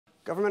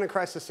Government in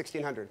Crisis,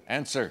 1600.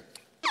 Answer.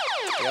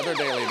 The other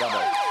Daily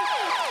Double.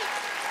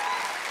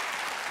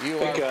 I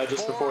think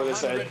just before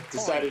this, I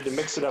decided to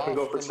mix it up and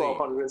go for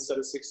 1,200 instead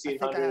of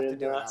 1,600 in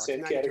the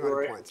same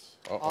category.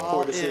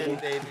 All in,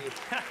 baby.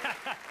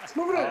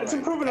 It's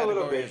improving a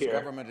little bit here.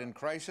 Government in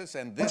Crisis,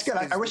 and this That's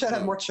good. I wish I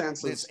had more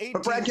chances.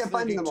 But Brad kept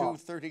finding them all.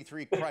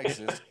 33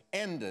 crisis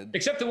ended.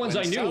 Except the ones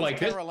I knew, like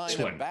this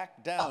one.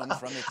 Backed down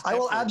from its I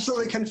will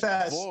absolutely to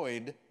confess,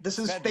 avoid this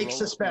is federal fake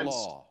suspense.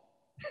 law.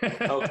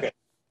 Okay.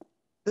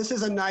 This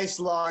is a nice,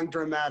 long,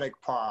 dramatic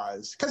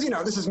pause. Because, you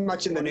know, this is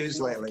much in the news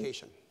lately.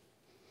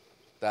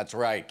 That's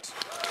right.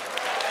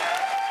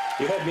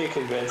 You had me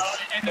convinced.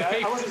 And the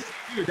fake,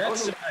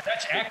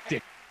 that's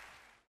acting.